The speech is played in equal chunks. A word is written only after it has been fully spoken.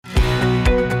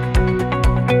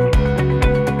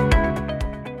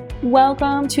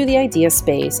Welcome to The Idea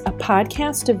Space, a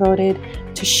podcast devoted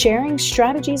to sharing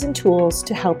strategies and tools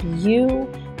to help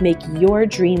you make your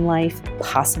dream life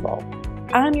possible.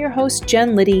 I'm your host,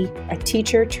 Jen Liddy, a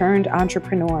teacher turned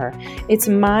entrepreneur. It's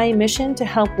my mission to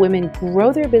help women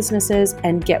grow their businesses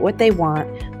and get what they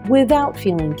want without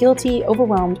feeling guilty,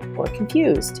 overwhelmed, or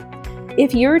confused.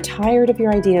 If you're tired of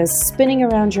your ideas spinning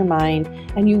around your mind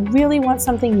and you really want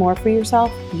something more for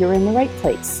yourself, you're in the right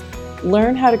place.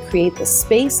 Learn how to create the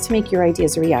space to make your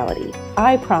ideas a reality.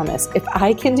 I promise, if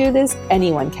I can do this,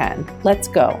 anyone can. Let's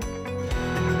go.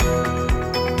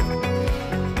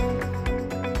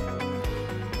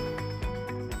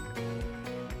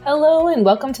 Hello and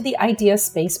welcome to the Idea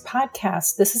Space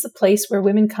podcast. This is a place where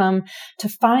women come to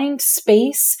find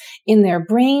space in their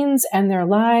brains and their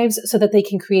lives so that they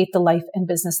can create the life and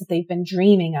business that they've been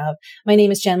dreaming of. My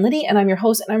name is Jen Liddy and I'm your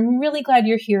host, and I'm really glad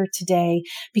you're here today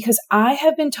because I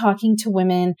have been talking to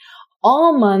women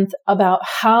all month about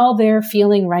how they're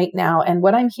feeling right now. And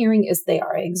what I'm hearing is they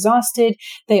are exhausted.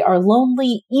 They are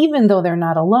lonely, even though they're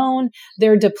not alone.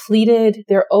 They're depleted.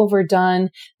 They're overdone.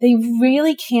 They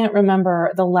really can't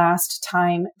remember the last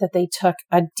time that they took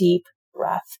a deep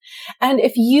breath. And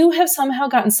if you have somehow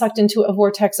gotten sucked into a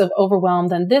vortex of overwhelm,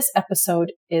 then this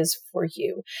episode is for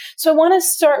you. So I want to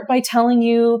start by telling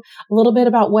you a little bit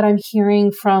about what I'm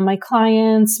hearing from my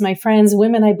clients, my friends,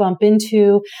 women I bump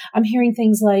into. I'm hearing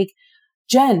things like,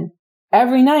 Jen,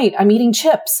 every night I'm eating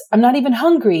chips. I'm not even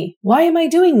hungry. Why am I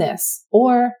doing this?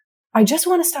 Or I just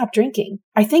want to stop drinking.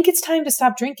 I think it's time to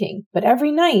stop drinking, but every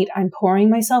night I'm pouring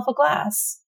myself a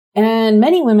glass. And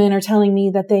many women are telling me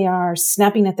that they are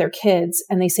snapping at their kids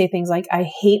and they say things like, I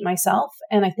hate myself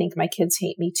and I think my kids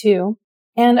hate me too.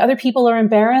 And other people are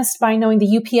embarrassed by knowing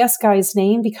the UPS guy's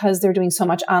name because they're doing so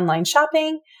much online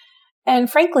shopping. And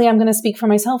frankly, I'm going to speak for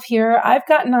myself here. I've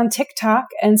gotten on TikTok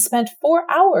and spent 4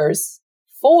 hours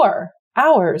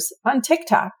on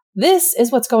TikTok. This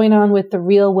is what's going on with the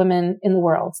real women in the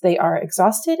world. They are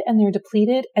exhausted and they're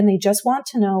depleted and they just want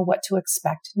to know what to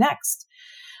expect next.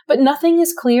 But nothing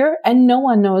is clear and no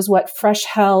one knows what fresh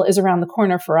hell is around the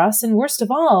corner for us. And worst of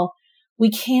all,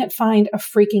 we can't find a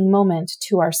freaking moment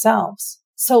to ourselves.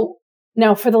 So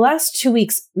now for the last 2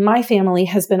 weeks, my family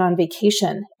has been on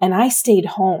vacation and I stayed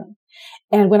home.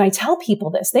 And when I tell people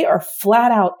this, they are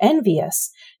flat out envious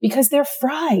because they're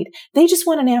fried. They just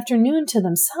want an afternoon to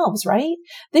themselves, right?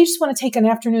 They just want to take an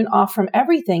afternoon off from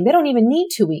everything. They don't even need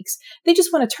 2 weeks. They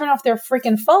just want to turn off their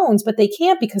freaking phones, but they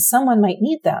can't because someone might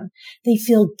need them. They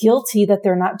feel guilty that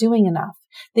they're not doing enough.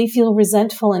 They feel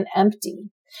resentful and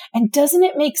empty. And doesn't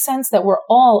it make sense that we're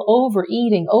all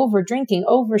overeating, over drinking,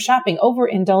 over shopping, over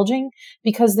indulging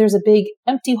because there's a big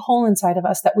empty hole inside of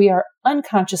us that we are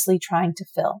unconsciously trying to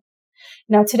fill?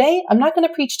 Now today, I'm not going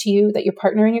to preach to you that your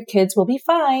partner and your kids will be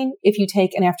fine if you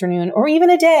take an afternoon or even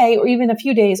a day or even a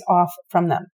few days off from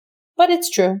them. But it's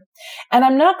true. And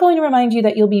I'm not going to remind you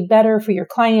that you'll be better for your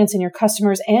clients and your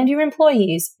customers and your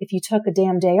employees if you took a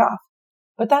damn day off.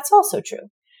 But that's also true.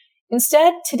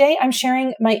 Instead, today I'm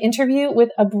sharing my interview with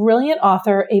a brilliant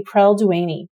author, April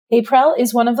Duaney. April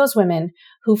is one of those women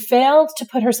who failed to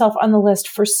put herself on the list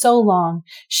for so long.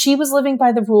 She was living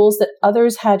by the rules that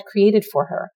others had created for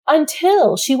her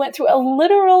until she went through a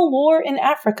literal war in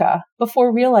Africa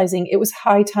before realizing it was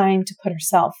high time to put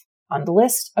herself on the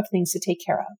list of things to take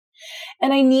care of.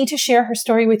 And I need to share her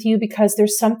story with you because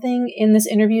there's something in this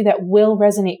interview that will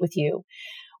resonate with you.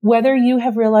 Whether you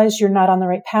have realized you're not on the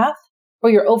right path, or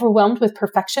you're overwhelmed with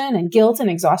perfection and guilt and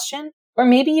exhaustion, or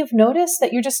maybe you've noticed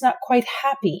that you're just not quite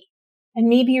happy, and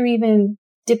maybe you're even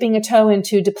dipping a toe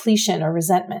into depletion or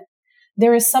resentment.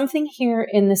 There is something here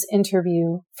in this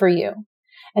interview for you.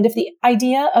 And if the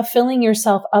idea of filling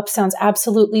yourself up sounds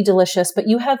absolutely delicious, but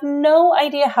you have no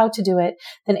idea how to do it,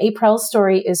 then April's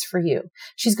story is for you.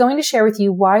 She's going to share with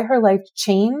you why her life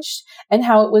changed and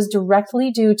how it was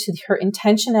directly due to her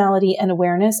intentionality and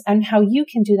awareness and how you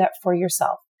can do that for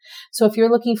yourself. So if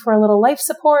you're looking for a little life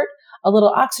support, a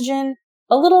little oxygen,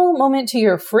 a little moment to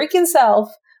your freaking self,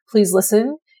 please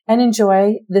listen and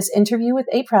enjoy this interview with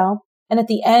April. And at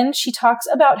the end, she talks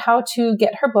about how to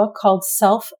get her book called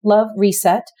Self-Love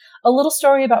Reset, a little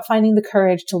story about finding the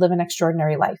courage to live an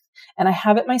extraordinary life. And I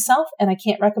have it myself and I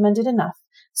can't recommend it enough.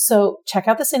 So check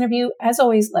out this interview. As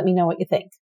always, let me know what you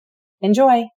think.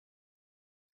 Enjoy.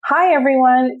 Hi,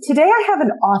 everyone. Today I have an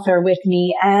author with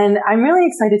me, and I'm really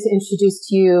excited to introduce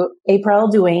to you April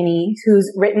Duaney,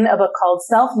 who's written a book called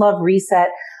Self-Love Reset,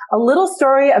 a little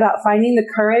story about finding the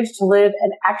courage to live an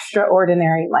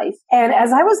extraordinary life. And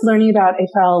as I was learning about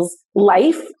April's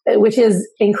life, which is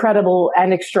incredible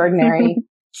and extraordinary,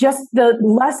 just the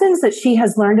lessons that she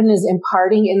has learned and is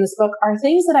imparting in this book are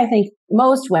things that I think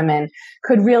most women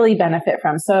could really benefit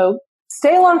from. So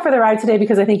stay along for the ride today,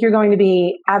 because I think you're going to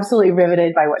be absolutely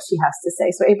riveted by what she has to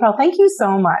say. So April, thank you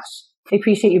so much. I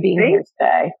appreciate you being here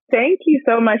today. Thank you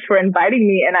so much for inviting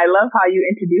me. And I love how you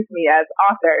introduced me as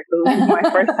author. So this is my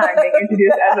first time being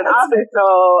introduced as an author. So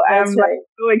I'm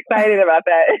so excited about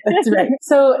that. That's right.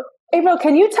 So April,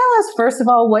 can you tell us, first of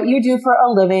all, what you do for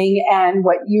a living and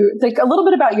what you like, a little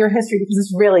bit about your history, because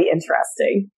it's really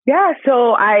interesting. Yeah,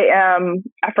 so I am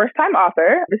a first-time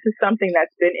author. This is something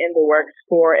that's been in the works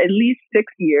for at least 6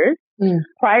 years.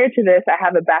 Prior to this, I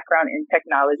have a background in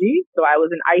technology. So I was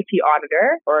an IT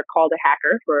auditor, or called a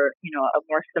hacker for, a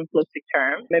more simplistic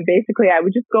term. And basically, I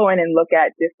would just go in and look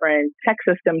at different tech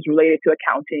systems related to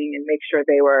accounting and make sure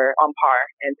they were on par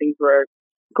and things were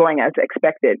going as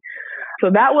expected.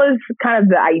 So that was kind of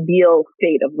the ideal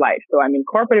state of life. So I'm in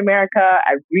corporate America.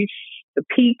 I've reached the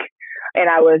peak, and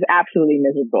I was absolutely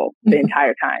miserable the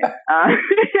entire time.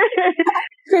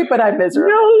 Great, but I'm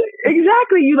miserable. No,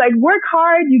 exactly. You work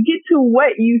hard, you get to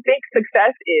what you think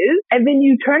success is, and then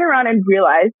you turn around and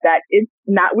realize that it's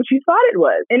not what you thought it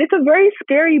was. And it's a very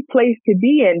scary place to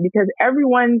be in, because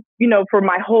everyone, for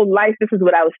my whole life, this is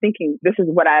what I was thinking. This is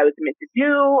what I was meant to do.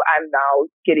 I'm now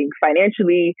getting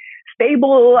financially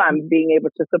stable. I'm being able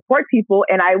to support people.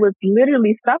 And I was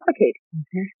literally suffocating.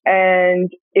 And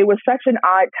it was such an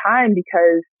odd time,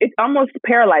 because it's almost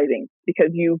paralyzing,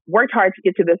 because you worked hard to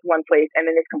get to this one place, and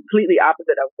then it's completely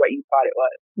opposite of what you thought it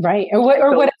was. Right.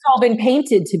 Or what it's all been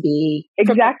painted to be.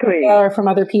 Exactly. Or from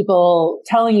other people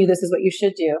telling you this is what you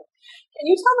should do. Can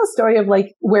you tell the story of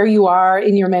where you are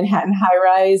in your Manhattan high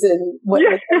rise and what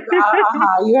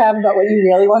aha you have about what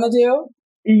you really want to do?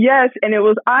 Yes. And it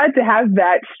was odd to have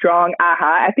that strong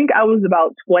aha. I think I was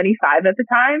about 25 at the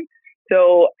time.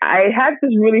 So I had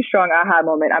this really strong aha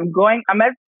moment. I'm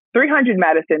at 300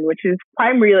 Madison, which is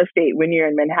prime real estate when you're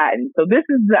in Manhattan. So this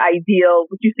is the ideal,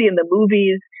 what you see in the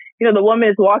movies. The woman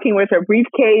is walking with her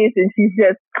briefcase and she's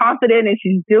just confident and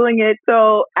she's doing it.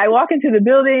 So I walk into the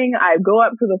building, I go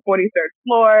up to the 43rd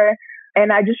floor, and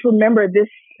I just remember this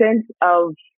sense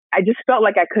of, I just felt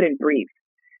like I couldn't breathe.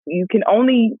 You can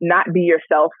only not be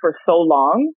yourself for so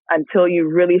long until you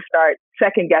really start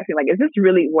second guessing, is this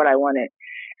really what I wanted?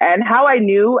 And how I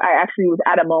knew I actually was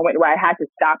at a moment where I had to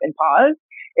stop and pause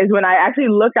is when I actually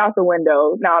looked out the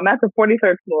window. Now I'm at the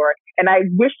 43rd floor, and I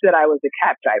wished that I was a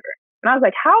cab driver. And I was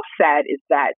like, how sad is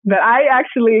that I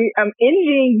actually am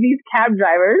envying these cab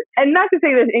drivers? And not to say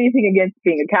there's anything against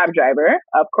being a cab driver.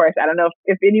 Of course, I don't know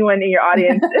if anyone in your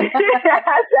audience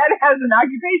has that as an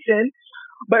occupation.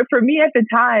 But for me at the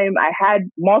time, I had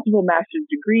multiple master's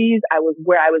degrees. I was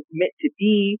where I was meant to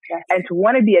be. Yes. And to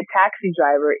want to be a taxi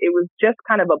driver, it was just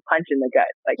kind of a punch in the gut.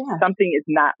 Something is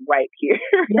not right here.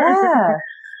 Yeah.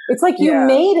 It's like you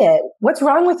made it. What's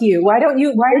wrong with you? Why aren't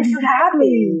you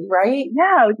happy? Right?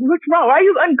 Yeah. What's wrong? Why are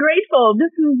you ungrateful?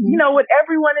 This is, what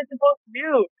everyone is supposed to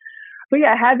do. So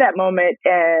yeah, I had that moment.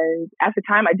 And at the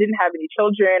time I didn't have any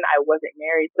children. I wasn't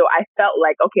married. So I felt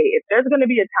like, okay, if there's going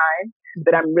to be a time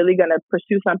that I'm really going to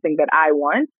pursue something that I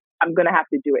want, I'm going to have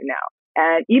to do it now.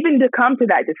 And even to come to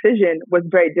that decision was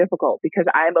very difficult, because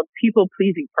I'm a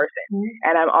people-pleasing person.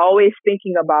 And I'm always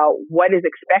thinking about what is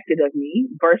expected of me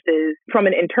versus from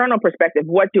an internal perspective,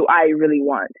 what do I really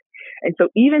want? And so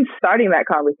even starting that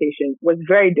conversation was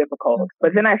very difficult.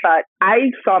 But then I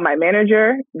saw my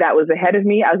manager that was ahead of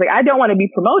me. I was like, I don't want to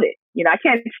be promoted. I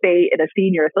can't stay in a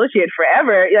senior associate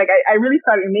forever. I really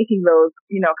started making those,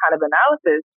 kind of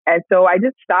analysis. And so I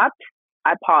just stopped.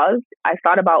 I paused. I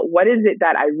thought about what is it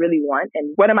that I really want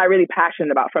and what am I really passionate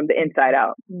about from the inside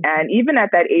out. And even at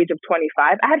that age of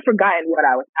 25, I had forgotten what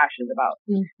I was passionate about,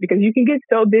 because you can get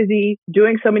so busy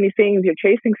doing so many things. You're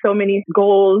chasing so many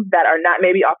goals that are not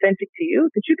maybe authentic to you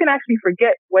that you can actually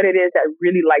forget what it is that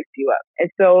really lights you up. And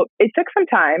so it took some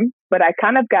time, but I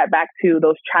kind of got back to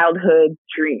those childhood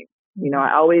dreams.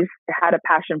 I always had a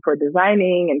passion for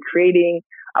designing and creating.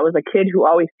 I was a kid who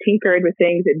always tinkered with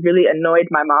things. It really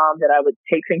annoyed my mom that I would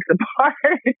take things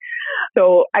apart.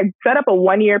 So I set up a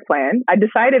 1-year plan. I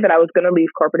decided that I was going to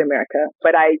leave corporate America,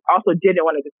 but I also didn't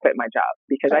want to just quit my job,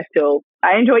 because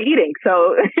I enjoy eating.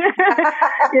 So,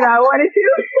 I wanted to,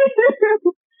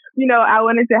 I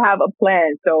wanted to have a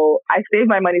plan. So I saved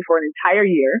my money for an entire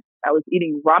year. I was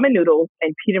eating ramen noodles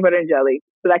and peanut butter and jelly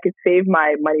so that I could save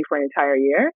my money for an entire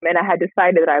year. And I had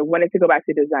decided that I wanted to go back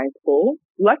to design school.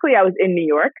 Luckily, I was in New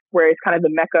York, where it's kind of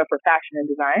the mecca for fashion and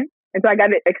design. And so I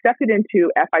got accepted into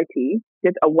FIT,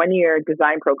 did a 1-year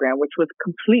design program, which was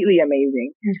completely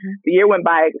amazing. The year went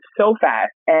by so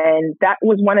fast. And that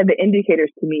was one of the indicators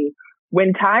to me.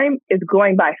 When time is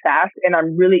going by fast and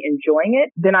I'm really enjoying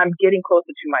it, then I'm getting closer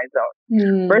to my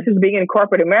zone. Versus being in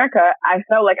corporate America, I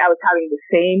felt like I was having the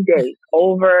same day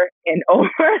over and over.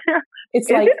 It's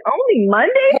is like, it only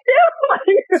Monday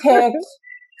still?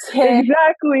 tick,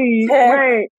 exactly. tick.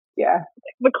 Right. Yeah.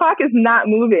 The clock is not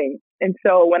moving. And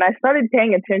so when I started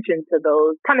paying attention to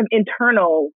those kind of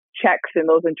internal checks and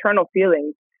those internal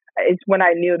feelings, it's when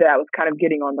I knew that I was kind of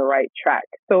getting on the right track.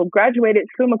 So graduated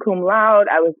summa cum laude.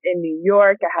 I was in New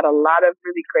York. I had a lot of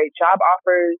really great job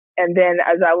offers. And then,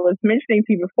 as I was mentioning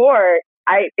to you before,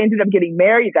 I ended up getting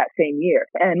married that same year.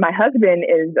 And my husband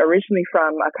is originally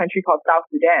from a country called South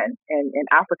Sudan in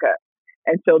Africa.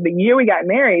 And so the year we got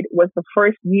married was the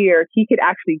first year he could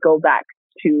actually go back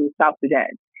to South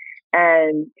Sudan.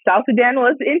 And South Sudan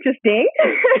was interesting.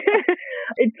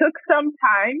 It took some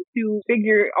time to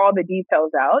figure all the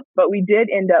details out, but we did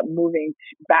end up moving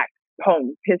back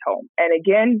home, his home. And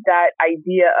again, that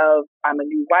idea of I'm a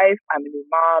new wife, I'm a new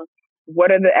mom.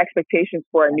 What are the expectations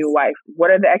for a new wife?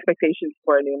 What are the expectations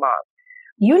for a new mom?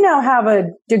 You now have a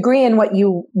degree in what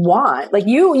you want. Like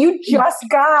you just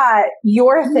got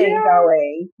your thing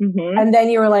going. Mm-hmm. And then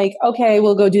you were like, okay,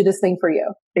 we'll go do this thing for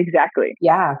you. Exactly.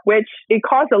 Yeah. Which it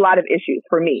caused a lot of issues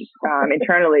for me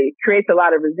internally. Creates a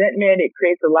lot of resentment. It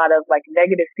creates a lot of like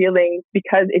negative feelings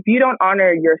because if you don't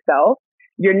honor yourself,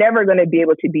 you're never going to be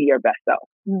able to be your best self.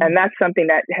 Mm-hmm. And that's something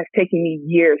that has taken me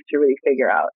years to really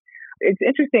figure out. It's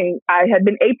interesting. I had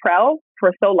been April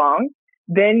for so long.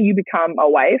 Then you become a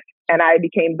wife, and I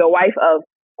became the wife of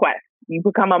Quest. You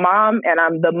become a mom, and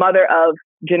I'm the mother of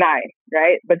Janai,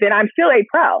 right? But then I'm still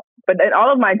April. But then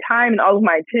all of my time and all of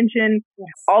my attention,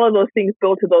 all of those things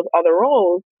go to those other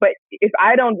roles. But if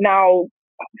I don't now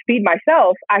feed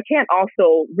myself, I can't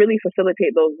also really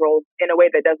facilitate those roles in a way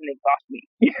that doesn't exhaust me.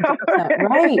 You know?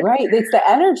 Right. It's the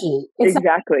energy. It's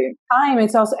exactly. Time.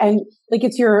 It's also, and like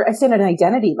it's at an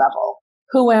identity level.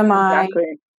 Who am I?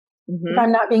 Exactly. Mm-hmm. If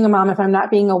I'm not being a mom, if I'm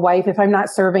not being a wife, if I'm not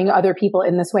serving other people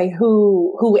in this way,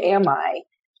 who am I?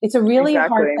 It's a really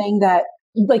hard thing that,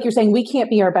 like you're saying, we can't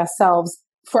be our best selves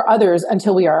for others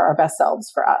until we are our best selves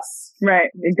for us. Right.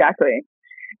 Exactly.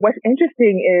 What's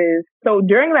interesting is, so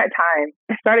during that time,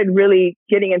 I started really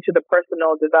getting into the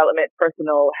personal development,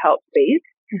 personal health space.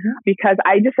 Mm-hmm. Because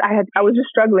I was just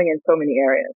struggling in so many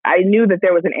areas. I knew that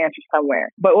there was an answer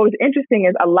somewhere. But what was interesting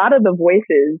is a lot of the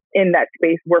voices in that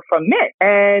space were from men.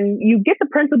 And you get the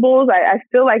principles. I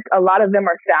feel like a lot of them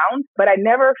are sound, but I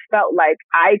never felt like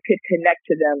I could connect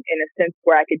to them in a sense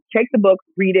where I could take the book,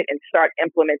 read it, and start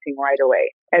implementing right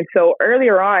away. And so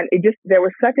earlier on, there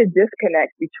was such a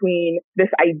disconnect between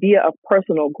this idea of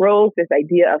personal growth, this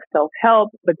idea of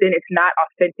self-help, but then it's not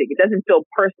authentic. It doesn't feel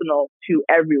personal to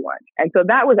everyone. And so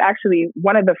that was actually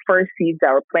one of the first seeds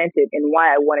that were planted in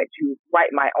why I wanted to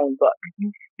write my own book,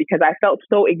 because I felt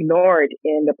so ignored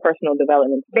in the personal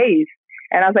development space.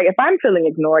 And I was like, if I'm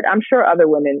feeling ignored, I'm sure other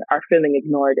women are feeling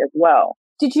ignored as well.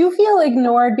 Did you feel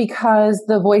ignored because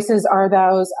the voices are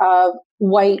those of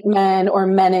white men or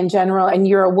men in general, and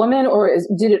you're a woman, or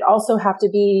did it also have to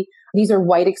be, these are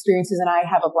white experiences and I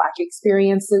have a black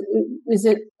experience? Is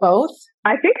it both?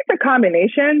 I think it's a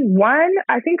combination. One,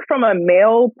 I think from a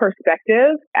male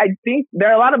perspective, I think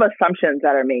there are a lot of assumptions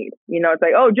that are made. You know, it's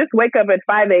like, oh, just wake up at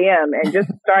 5 a.m. and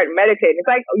just start meditating. It's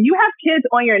like, you have kids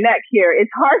on your neck here. It's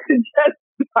hard to just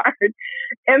start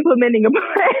implementing a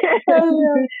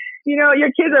plan. You know, your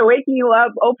kids are waking you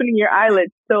up, opening your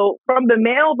eyelids. So from the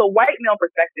white male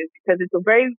perspective, because it's a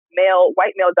very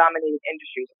white male dominated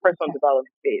industry, the personal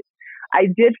development space, I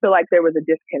did feel like there was a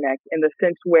disconnect in the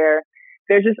sense where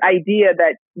there's this idea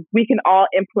that we can all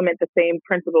implement the same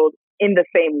principles in the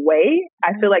same way.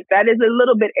 I feel like that is a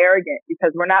little bit arrogant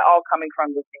because we're not all coming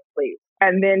from the same place.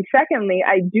 And then secondly,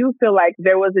 I do feel like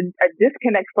there was a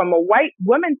disconnect from a white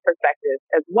woman's perspective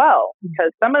as well,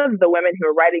 because some of the women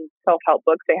who are writing self-help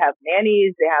books, they have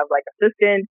nannies, they have like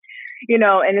assistants, you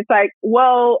know, and it's like,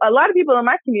 well, a lot of people in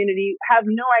my community have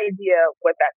no idea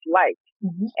what that's like.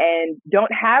 Mm-hmm. And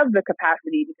don't have the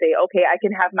capacity to say, okay, I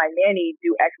can have my nanny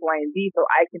do X, Y, and Z so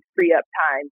I can free up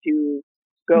time to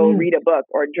go read a book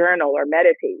or journal or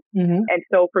meditate. Mm-hmm. And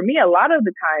so for me, a lot of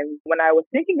the time when I was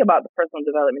thinking about the personal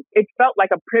development, it felt like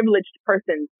a privileged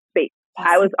person's space.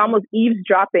 I was almost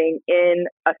eavesdropping in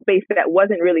a space that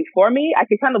wasn't really for me. I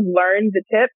could kind of learn the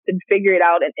tips and figure it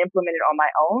out and implement it on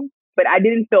my own, but I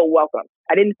didn't feel welcome.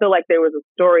 I didn't feel like there was a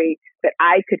story that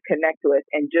I could connect with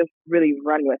and just really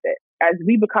run with it. As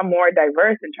we become more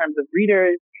diverse in terms of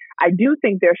readers, I do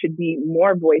think there should be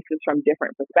more voices from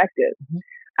different perspectives. Mm-hmm.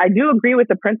 I do agree with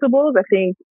the principles. I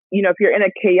think, you know, if you're in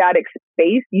a chaotic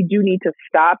space, you do need to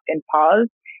stop and pause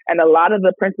And a lot of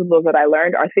the principles that I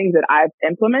learned are things that I've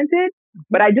implemented,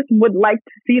 but I just would like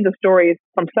to see the stories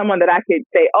from someone that I could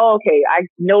say, oh, okay, I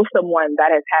know someone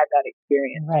that has had that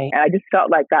experience. Right. And I just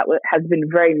felt like that has been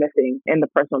very missing in the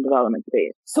personal development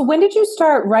space. So when did you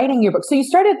start writing your book? So you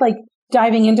started like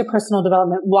diving into personal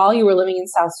development while you were living in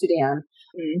South Sudan.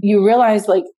 Mm-hmm. You realized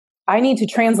like, I need to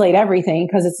translate everything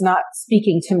because it's not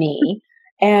speaking to me.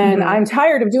 And I'm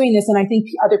tired of doing this. And I think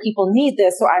other people need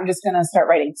this. So I'm just going to start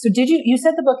writing. So you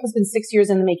said the book has been 6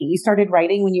 years in the making. You started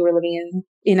writing when you were living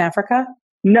in Africa?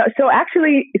 No, so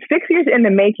actually 6 years in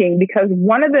the making, because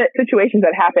one of the situations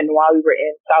that happened while we were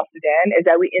in South Sudan is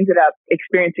that we ended up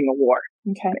experiencing a war.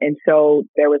 Okay. And so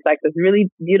there was like this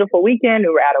really beautiful weekend.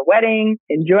 We were at a wedding,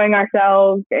 enjoying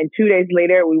ourselves. And 2 days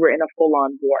later, we were in a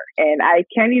full-on war. And I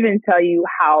can't even tell you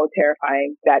how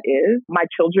terrifying that is. My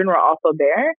children were also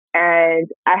there. And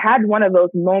I had one of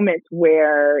those moments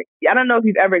where, I don't know if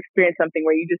you've ever experienced something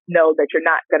where you just know that you're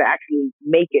not going to actually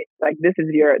make it. Like this is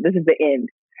the end.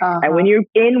 And when you're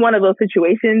in one of those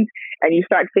situations and you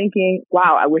start thinking,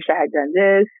 wow, I wish I had done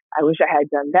this. I wish I had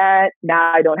done that.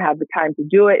 Now I don't have the time to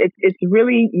do it. It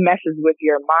really messes with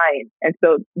your mind. And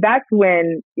so that's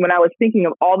when I was thinking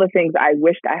of all the things I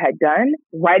wished I had done,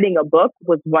 writing a book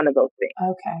was one of those things.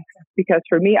 Okay. Because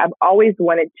for me, I've always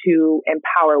wanted to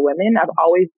empower women. I've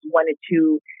always wanted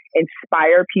to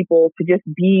inspire people to just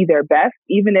be their best,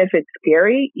 even if it's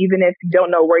scary, even if you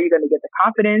don't know where you're going to get the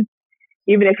confidence.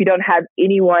 Even if you don't have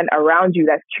anyone around you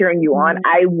that's cheering you on,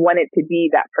 I wanted to be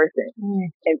that person.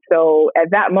 And so at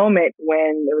that moment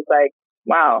when it was like,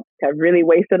 wow, I've really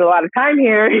wasted a lot of time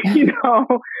here,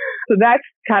 so that's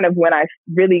kind of when I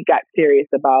really got serious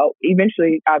about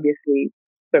eventually, obviously,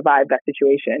 survive that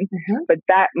situation. But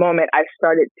that moment I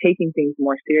started taking things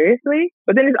more seriously.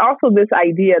 But then it's also this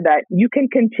idea that you can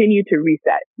continue to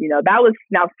reset. That was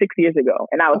now 6 years ago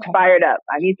and I was fired up.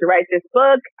 I need to write this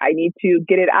book. I need to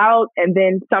get it out. And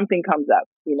then something comes up,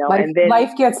 and then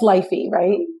life gets lifey,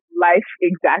 right? Life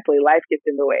gets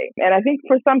in the way. And I think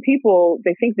for some people,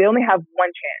 they think they only have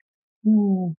one chance.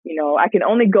 I can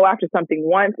only go after something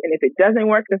once. And if it doesn't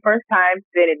work the first time,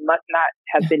 then it must not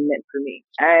have been meant for me.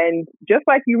 And just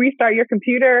like you restart your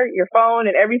computer, your phone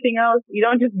and everything else, you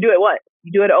don't just do it once.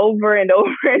 You do it over and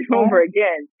over and over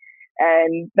again.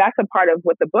 And that's a part of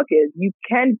what the book is. You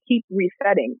can keep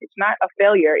resetting. It's not a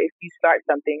failure if you start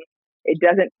something. It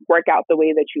doesn't work out the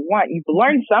way that you want. You've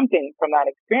learned something from that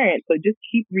experience. So just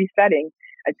keep resetting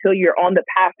until you're on the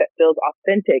path that feels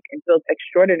authentic and feels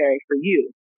extraordinary for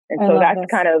you. And so that's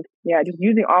kind of, just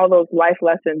using all those life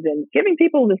lessons and giving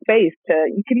people the space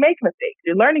you can make mistakes.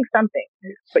 You're learning something,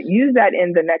 but use that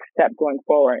in the next step going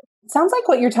forward. It sounds like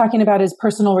what you're talking about is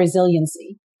personal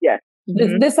resiliency. Yes.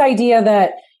 This idea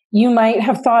that you might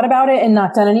have thought about it and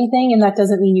not done anything, and that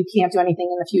doesn't mean you can't do anything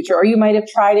in the future. Or you might have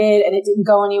tried it and it didn't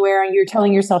go anywhere and you're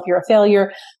telling yourself you're a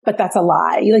failure, but that's a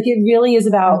lie. Like it really is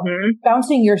about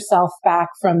bouncing yourself back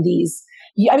from these.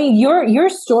 I mean, your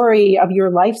story of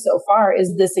your life so far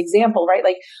is this example, right?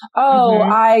 Like,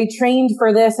 I trained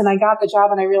for this and I got the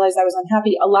job and I realized I was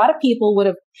unhappy. A lot of people would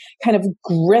have kind of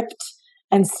gripped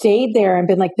and stayed there and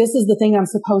been like, this is the thing I'm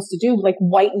supposed to do, like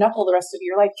white knuckle the rest of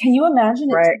your life. Can you imagine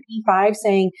at 25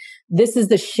 saying, this is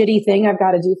the shitty thing I've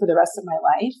got to do for the rest of my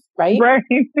life, right? Right,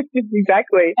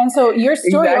 exactly. And so your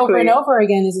story over and over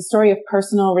again is a story of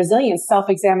personal resilience,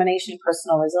 self-examination,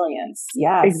 personal resilience.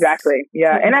 Yes. Exactly,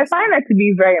 yeah. And I find that to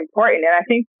be very important. And I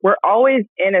think we're always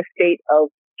in a state of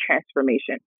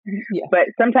transformation. Yeah.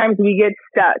 But sometimes we get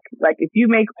stuck. Like if you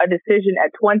make a decision at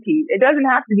 20, it doesn't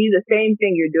have to be the same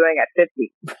thing you're doing at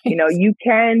 50. Right. You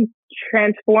can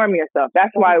transform yourself.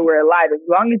 That's why we're alive. As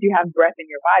long as you have breath in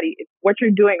your body, if what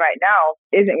you're doing right now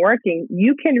isn't working,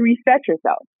 you can reset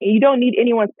yourself. And you don't need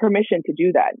anyone's permission to do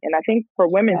that. And I think for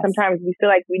women, sometimes we feel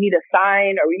like we need a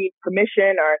sign or we need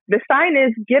permission, or the sign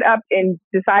is get up and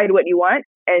decide what you want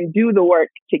and do the work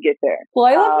to get there. Well,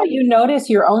 I love how you notice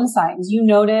your own signs. You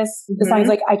notice the signs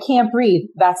like, I can't breathe.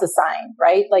 That's a sign,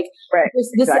 right? Like,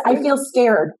 this I feel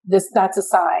scared. That's a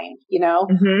sign, You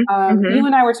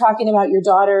and I were talking about your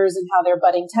daughters and how they're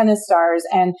budding tennis stars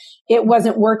and it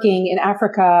wasn't working in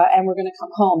Africa and we're going to come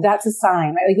home. That's a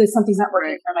sign, right? Like something's not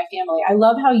working for my family. I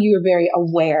love how you're very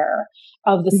aware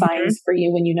of the signs for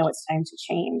you when you know it's time to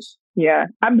change. Yeah,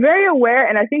 I'm very aware.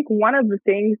 And I think one of the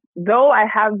things, though I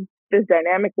have this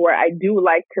dynamic where I do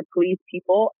like to please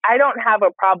people, I don't have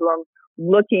a problem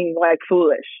looking like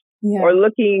foolish or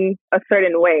looking a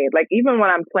certain way. Like even when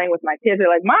I'm playing with my kids, they're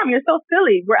like, Mom, you're so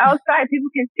silly. We're outside. People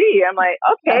can see. I'm like,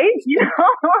 okay,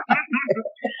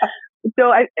 So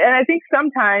I think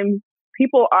sometimes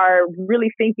people are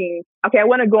really thinking, okay, I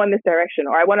want to go in this direction,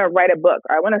 or I want to write a book,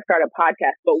 or I want to start a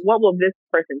podcast, but what will this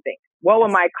person think? What will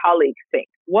my colleagues think?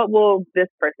 What will this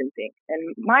person think?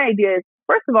 And my idea is,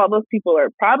 first of all, those people are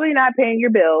probably not paying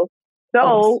your bills.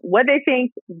 So what they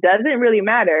think doesn't really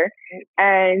matter.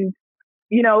 And,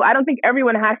 you know, I don't think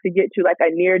everyone has to get to like a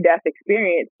near-death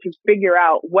experience to figure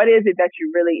out what is it that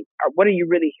you really, or what are you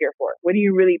really here for? What are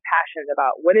you really passionate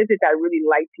about? What is it that really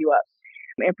lights you up?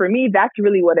 And for me, that's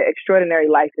really what an extraordinary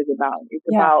life is about. It's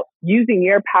about using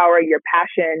your power, your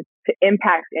passion to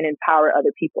impact and empower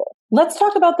other people. Let's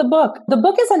talk about the book. The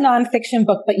book is a nonfiction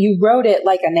book, but you wrote it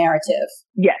like a narrative.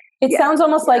 Yes. It sounds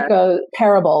almost like a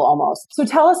parable almost. So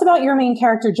tell us about your main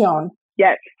character, Joan.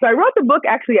 Yes. So I wrote the book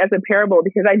actually as a parable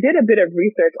because I did a bit of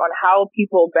research on how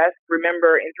people best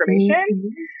remember information.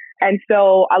 Mm-hmm. And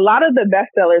so a lot of the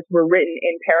bestsellers were written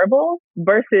in parables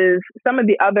versus some of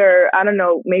the other, I don't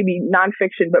know, maybe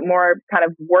nonfiction, but more kind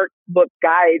of workbook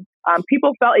guides.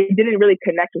 People felt it didn't really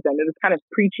connect with them. It was kind of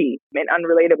preachy and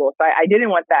unrelatable. So I didn't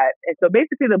want that. And so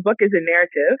basically the book is a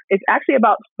narrative. It's actually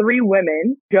about 3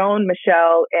 women, Joan,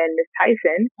 Michelle, and Miss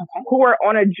Tyson, who are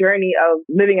on a journey of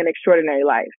living an extraordinary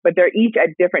life, but they're each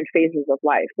at different phases of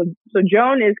life. So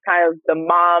Joan is kind of the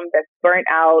mom that's burnt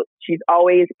out. She's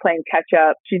always playing catch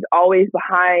up. She's always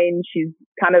behind. She's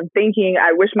kind of thinking,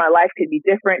 I wish my life could be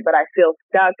different, but I feel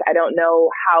stuck. I don't know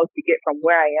how to get from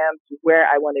where I am to where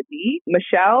I want to be.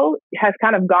 Michelle has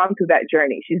kind of gone through that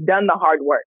journey. She's done the hard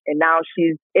work and now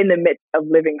she's in the midst of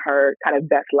living her kind of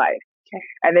best life. Okay.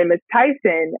 And then Miss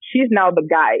Tyson, she's now the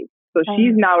guide. So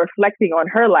she's now reflecting on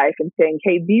her life and saying,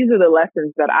 hey, these are the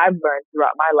lessons that I've learned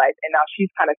throughout my life. And now she's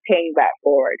kind of paying that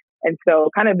forward. And so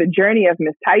kind of the journey of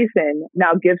Miss Tyson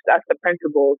now gives us the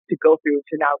principles to go through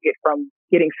to now get from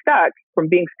being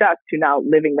stuck to now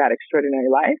living that extraordinary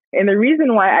life. And the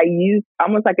reason why I use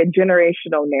almost like a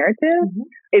generational narrative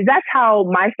is that's how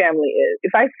my family is.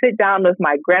 If I sit down with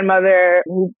my grandmother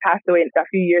who passed away a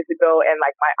few years ago and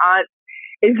like my aunt,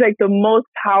 it's like the most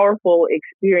powerful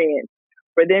experience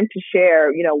for them to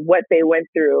share, you know, what they went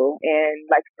through. And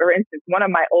like, for instance, one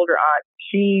of my older aunts,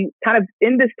 she kind of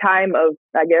in this time of,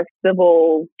 I guess,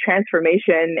 civil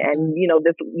transformation and, you know,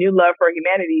 this new love for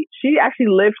humanity, she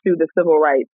actually lived through the civil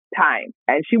rights time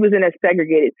and she was in a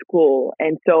segregated school.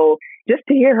 And so just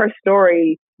to hear her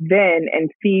story then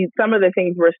and see some of the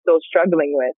things we're still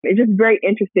struggling with, it's just very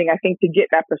interesting, I think, to get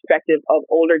that perspective of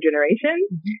older generations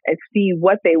and see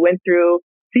what they went through,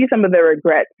 see some of the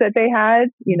regrets that they had,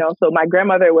 you know. So my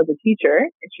grandmother was a teacher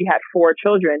and she had 4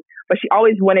 children, but she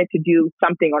always wanted to do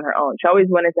something on her own. She always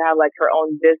wanted to have like her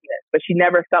own business, but she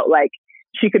never felt like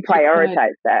she could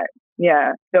prioritize that.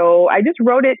 Yeah. So I just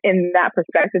wrote it in that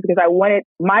perspective because I wanted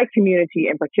my community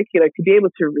in particular to be able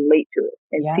to relate to it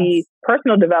and see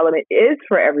personal development is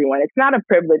for everyone. It's not a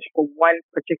privilege for one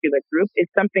particular group. It's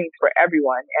something for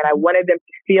everyone. And I wanted them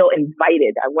to feel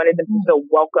invited. I wanted them to feel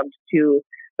welcomed to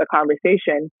the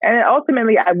conversation. And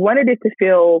ultimately, I wanted it to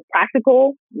feel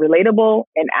practical, relatable,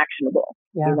 and actionable.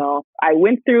 Yeah. You know, I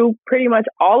went through pretty much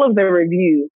all of the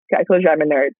reviews. I told you I'm a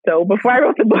nerd. So before I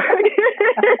wrote the book,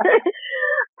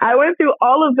 I went through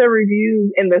all of the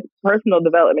reviews in this personal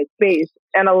development space.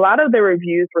 And a lot of the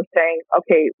reviews were saying,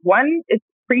 okay, 1, it's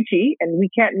preachy and we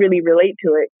can't really relate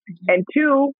to it. And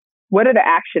 2, what are the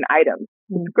action items?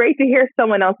 It's great to hear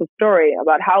someone else's story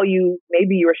about how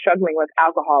maybe you were struggling with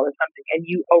alcohol or something and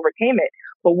you overcame it.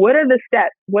 But what are the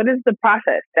steps? What is the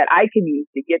process that I can use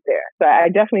to get there? So I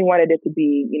definitely wanted it to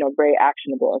be, you know, very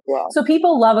actionable as well. So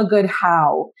people love a good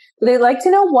how. They like to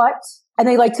know what and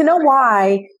they like to know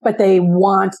why, but they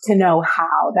want to know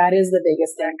how. That is the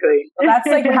biggest thing. Exactly. So that's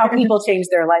like how people change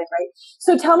their life, right?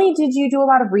 So tell me, did you do a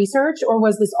lot of research or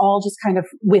was this all just kind of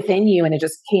within you and it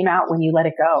just came out when you let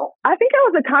it go? I think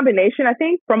it was a combination. I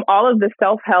think from all of the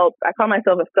self-help, I call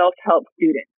myself a self-help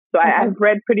student. So I've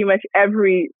read pretty much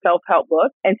every self-help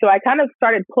book. And so I kind of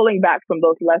started pulling back from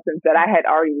those lessons that I had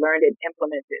already learned and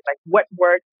implemented, like what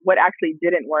worked, what actually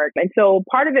didn't work. And so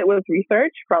part of it was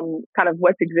research from kind of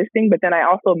what's existing, but then I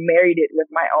also married it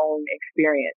with my own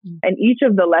experience. And each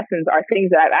of the lessons are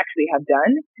things that I actually have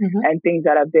done and things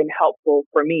that have been helpful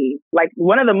for me. Like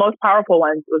one of the most powerful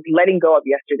ones was letting go of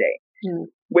yesterday.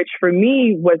 Which for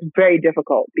me was very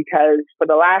difficult because for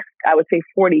the last, I would say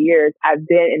 40 years, I've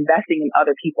been investing in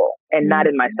other people and not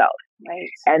in myself. Right.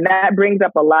 And that brings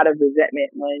up a lot of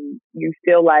resentment when you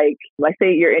feel like, let's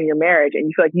say you're in your marriage and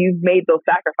you feel like you've made those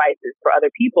sacrifices for other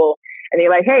people and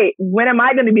you're like, hey, when am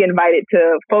I going to be invited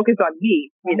to focus on me?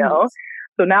 You know?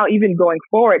 So now even going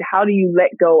forward, how do you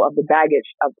let go of the baggage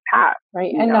of the past?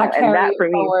 Right. And not carry it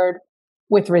forward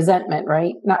with resentment,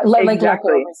 right? Not let go of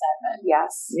resentment.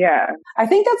 Yes. Yeah. I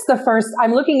think that's the first.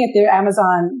 I'm looking at the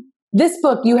Amazon. This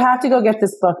book, you have to go get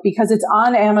this book because it's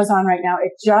on Amazon right now.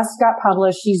 It just got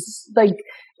published. She's like,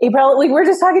 April, like we're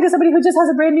just talking to somebody who just has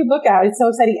a brand new book out. It's so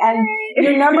exciting. And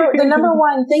the number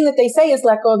one thing that they say is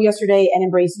let go of yesterday and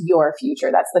embrace your future.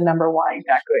 That's the number one.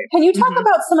 Exactly. Can you talk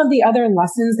about some of the other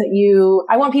lessons that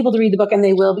I want people to read the book, and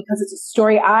they will, because it's a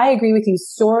story. I agree with you.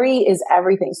 Story is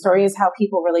everything. Story is how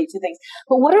people relate to things.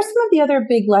 But what are some of the other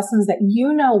big lessons that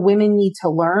women need to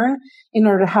learn in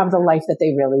order to have the life that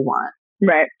they really want?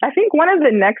 Right. I think one of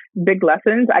the next big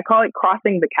lessons, I call it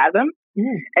crossing the chasm.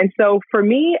 And so for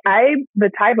me, I'm the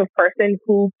type of person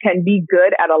who can be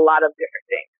good at a lot of different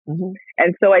things.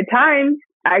 And so at times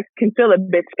I can feel a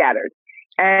bit scattered.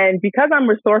 And because I'm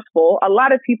resourceful, a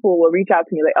lot of people will reach out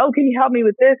to me like, oh, can you help me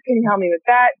with this? Can you help me with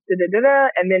that?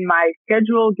 And then my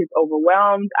schedule gets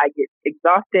overwhelmed. I get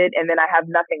exhausted, and then I have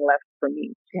nothing left for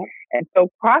me. Yep. And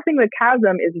so crossing the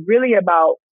chasm is really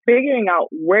about figuring out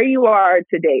where you are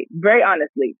today. Very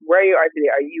honestly, where you are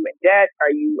today. Are you in debt? Are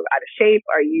you out of shape?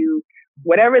 Are you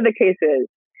whatever the case is?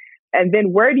 And then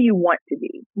where do you want to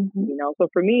be? So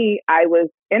for me, I was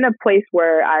in a place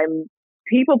where I'm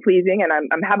people pleasing and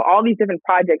I'm have all these different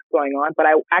projects going on, but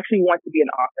I actually want to be an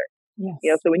author.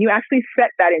 Yes. So when you actually set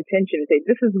that intention and say,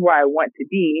 this is where I want to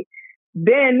be,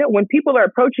 then when people are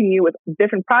approaching you with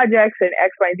different projects and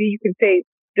X, Y, and Z, you can say,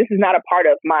 this is not a part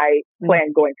of my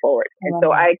plan going forward. And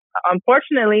so I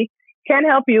unfortunately can't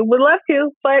help you. Would love to,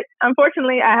 but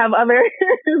unfortunately I have other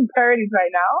priorities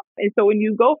right now. And so when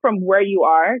you go from where you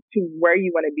are to where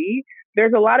you want to be,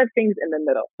 there's a lot of things in the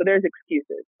middle. So there's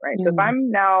excuses, right? So if I'm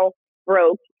now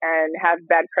broke and have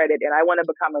bad credit and I want to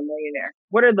become a millionaire,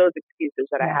 what are those excuses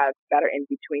that I have that are in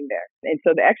between there? And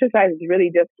so the exercise is really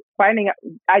just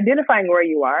identifying where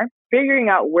you are, figuring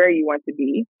out where you want to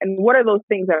be, and what are those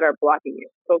things that are blocking you.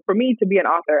 So for me to be an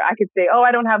author, I could say, oh,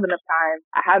 I don't have enough time.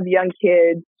 I have young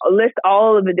kids. I'll list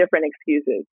all of the different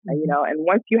excuses, and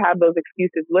once you have those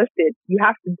excuses listed, you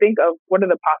have to think of what are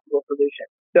the possible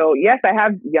solutions. So yes, I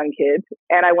have young kids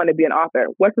and I want to be an author.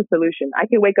 What's the solution? I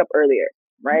can wake up earlier,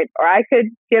 right? Or I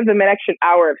could give them an extra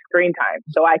hour of screen time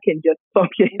so I can just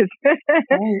focus,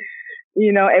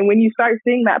 and when you start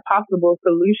seeing that possible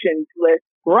solutions list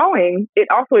growing, it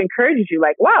also encourages you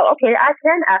like, wow, okay, I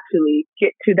can actually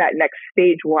get to that next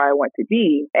stage where I want to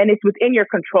be. And it's within your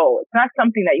control. It's not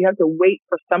something that you have to wait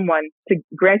for someone to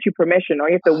grant you permission, or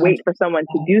you have to wait for someone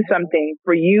to do something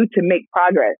for you to make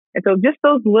progress. And so just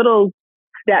those little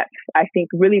steps, I think,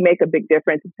 really make a big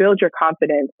difference, build your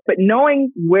confidence. But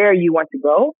knowing where you want to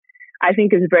go, I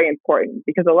think is very important,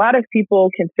 because a lot of people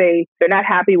can say they're not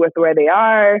happy with where they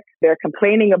are. They're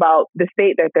complaining about the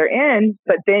state that they're in,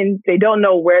 but then they don't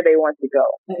know where they want to go.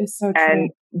 That is so true.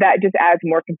 And that just adds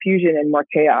more confusion and more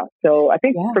chaos. So I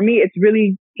think for me, it's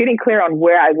really getting clear on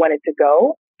where I wanted to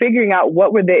go, figuring out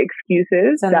what were the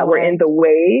excuses that were in the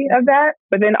way of that,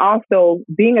 but then also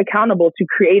being accountable to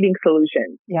creating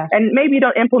solutions. Yeah. And maybe you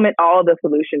don't implement all the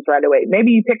solutions right away. Maybe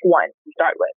you pick one to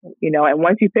start with, and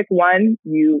once you pick one,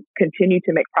 you continue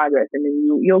to make progress, and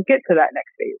then you'll get to that next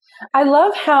phase. I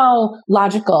love how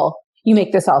logical you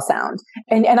make this all sound.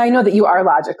 And I know that you are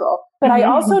logical, but I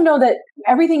also know that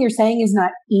everything you're saying is not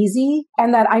easy,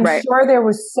 and that I'm sure there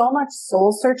was so much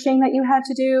soul searching that you had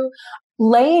to do.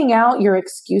 Laying out your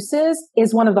excuses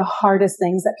is one of the hardest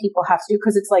things that people have to do,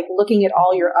 because it's like looking at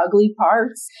all your ugly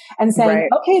parts and saying,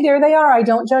 okay, there they are. I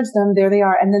don't judge them. There they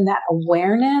are. And then that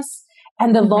awareness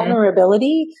and the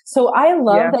vulnerability. So I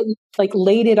love that you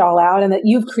laid it all out, and that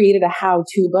you've created a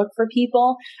how-to book for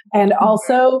people. And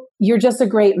also you're just a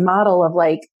great model of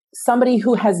somebody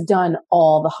who has done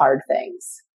all the hard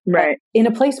things. Right. In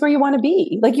a place where you want to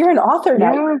be. You're an author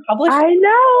now. You're published. I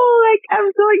know.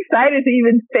 I'm so excited to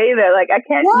even say that. I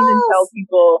can't even tell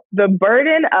people the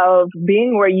burden of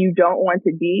being where you don't want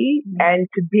to be and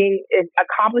to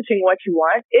accomplishing what you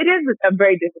want. It is a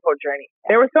very difficult journey.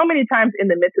 There were so many times in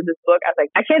the midst of this book, I was like,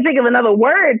 I can't think of another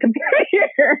word to put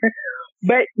here.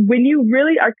 But when you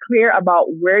really are clear about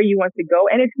where you want to go,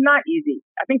 and it's not easy,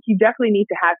 I think you definitely need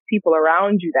to have people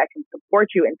around you that can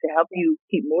support you and to help you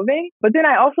keep moving. But then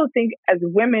I also think as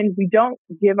women, we don't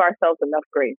give ourselves enough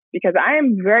grace, because I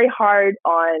am very hard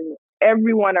on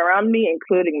everyone around me,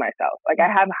 including myself. I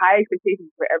have high expectations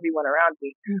for everyone around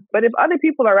me. But if other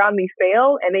people around me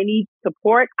fail and they need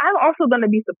support, I'm also going to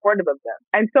be supportive of them.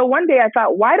 And so one day I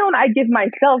thought, why don't I give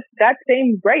myself that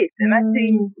same grace and that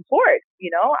same support?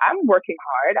 I'm working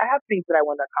hard. I have things that I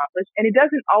want to accomplish, and it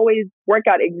doesn't always work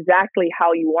out exactly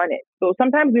how you want it. So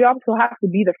sometimes we also have to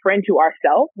be the friend to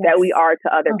ourselves that we are to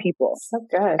other people. So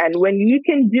good. And when you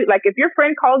can do, if your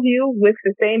friend calls you with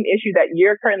the same issue that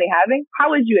you're currently having,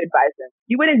 how would you advise them?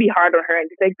 You wouldn't be hard on her and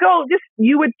say,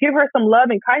 you would give her some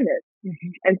love and kindness.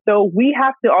 And so we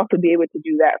have to also be able to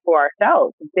do that for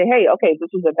ourselves and say, hey, okay, this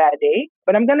was a bad day,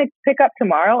 but I'm going to pick up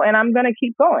tomorrow and I'm going to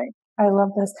keep going. I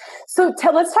love this. So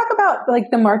let's talk about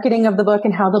like the marketing of the book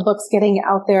and how the book's getting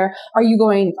out there. Are you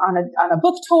going on a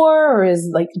book tour, or is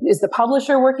the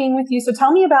publisher working with you? So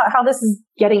tell me about how this is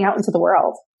getting out into the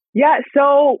world. Yeah,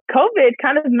 so COVID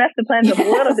kind of messed the plans up a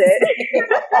little bit.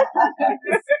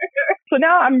 So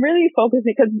now I'm really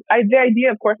focusing, because the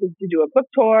idea, of course, is to do a book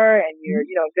tour and you're,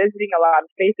 visiting a lot of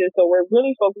spaces. So we're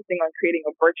really focusing on creating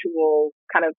a virtual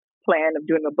kind of plan of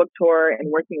doing a book tour and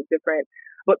working with different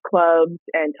book clubs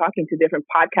and talking to different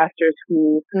podcasters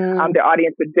who their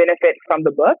audience would benefit from the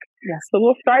book. Yes. So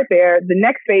we'll start there. The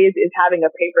next phase is having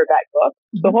a paperback book.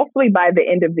 So hopefully by the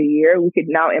end of the year, we could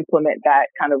now implement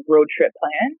that kind of road trip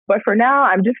plan. But for now,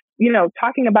 I'm just,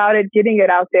 talking about it, getting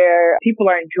it out there. People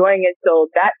are enjoying it. So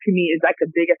that to me is like the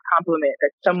biggest compliment,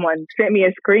 that someone sent me a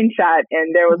screenshot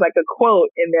and there was like a quote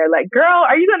in there like, girl,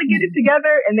 are you going to get it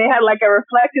together? And they had like a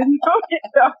reflective moment.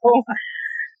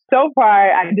 So far,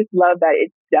 I just love that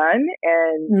it's done,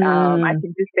 and I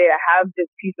can just say I have this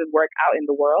piece of work out in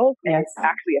the world, and it's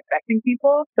actually affecting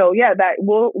people. So yeah, that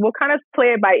we'll kind of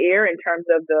play it by ear in terms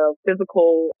of the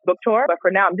physical book tour. But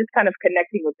for now, I'm just kind of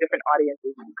connecting with different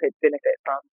audiences who could benefit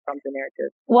from the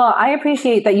narrative. Well, I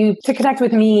appreciate that to connect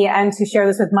with me and to share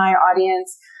this with my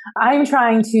audience. I'm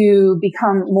trying to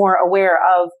become more aware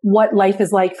of what life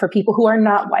is like for people who are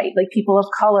not white, like people of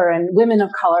color and women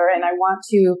of color, and I want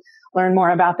to learn more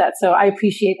about that. So I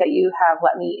appreciate that you have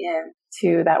let me in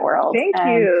to that world. Thank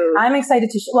you. I'm excited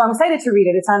I'm excited to read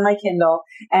it. It's on my Kindle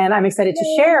and I'm excited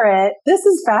to share it. This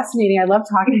is fascinating. I love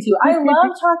talking to you. I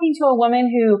love talking to a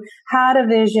woman who had a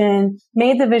vision,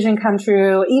 made the vision come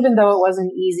true, even though it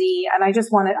wasn't easy. And I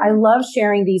love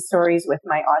sharing these stories with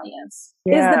my audience.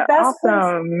 Yeah, is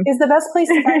the best place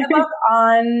to find the book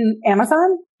on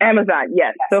Amazon? Amazon,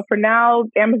 yes. So for now,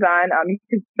 Amazon, you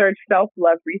can search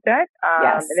Self-Love Reset,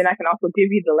 and then I can also give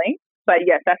you the link. But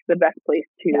yes, that's the best place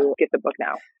to get the book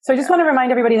now. So I just want to remind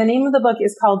everybody, the name of the book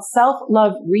is called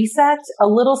Self-Love Reset, a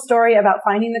little story about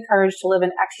finding the courage to live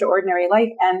an extraordinary life.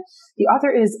 And the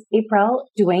author is April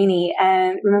Duaney.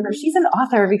 And remember, she's an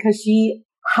author because she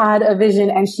had a vision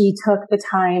and she took the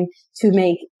time to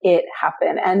make it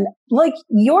happen. And like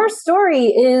your story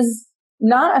is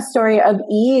not a story of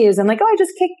ease and like, I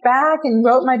just kicked back and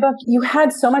wrote my book. You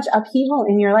had so much upheaval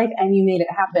in your life and you made it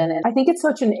happen. And I think it's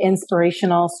such an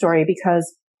inspirational story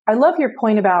because I love your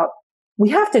point about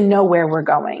we have to know where we're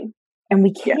going. And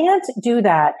we can't do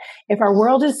that if our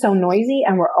world is so noisy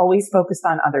and we're always focused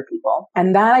on other people.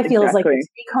 And that I feel is like a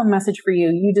take-home message for you.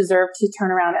 You deserve to turn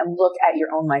around and look at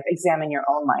your own life, examine your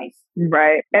own life.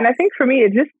 Right. And I think for me,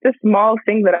 it's just the small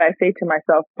thing that I say to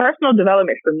myself. Personal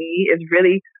development for me is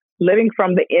really living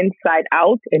from the inside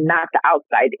out and not the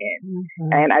outside in.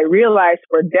 Mm-hmm. And I realized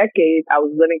for decades, I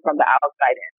was living from the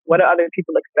outside in. What do other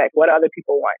people expect? What do other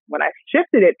people want? When I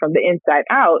shifted it from the inside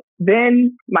out,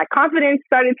 then my confidence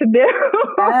started to build.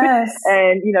 Yes.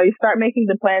 And, you start making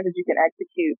the plans that you can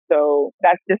execute. So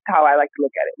that's just how I like to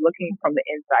look at it, looking from the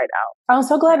inside out. I'm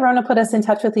so glad Rona put us in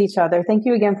touch with each other. Thank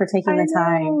you again for taking the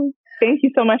time. Thank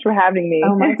you so much for having me.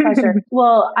 Oh, my pleasure.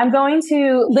 Well, I'm going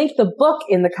to link the book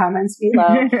in the comments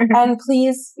below. And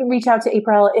please reach out to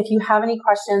April. If you have any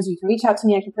questions, you can reach out to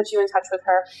me. I can put you in touch with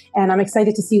her. And I'm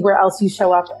excited to see where else you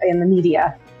show up in the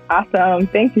media. Awesome.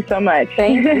 Thank you so much.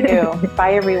 Thank you.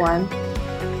 Bye, everyone.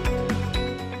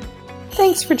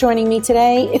 Thanks for joining me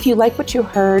today. If you like what you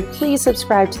heard, please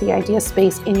subscribe to the Idea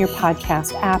Space in your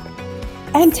podcast app.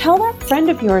 And tell that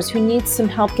friend of yours who needs some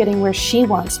help getting where she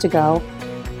wants to go.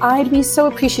 I'd be so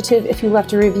appreciative if you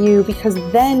left a review because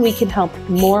then we can help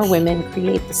more women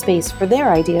create the space for their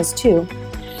ideas too.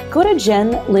 Go to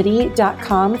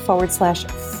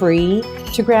jenliddy.com/free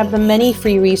to grab the many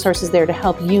free resources there to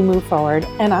help you move forward.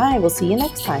 And I will see you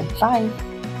next time. Bye.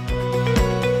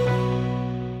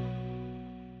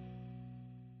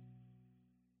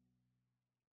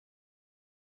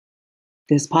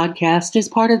 This podcast is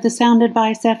part of the Sound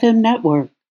Advice FM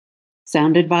network.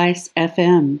 Sound Advice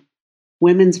FM.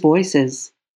 Women's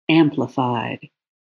voices amplified.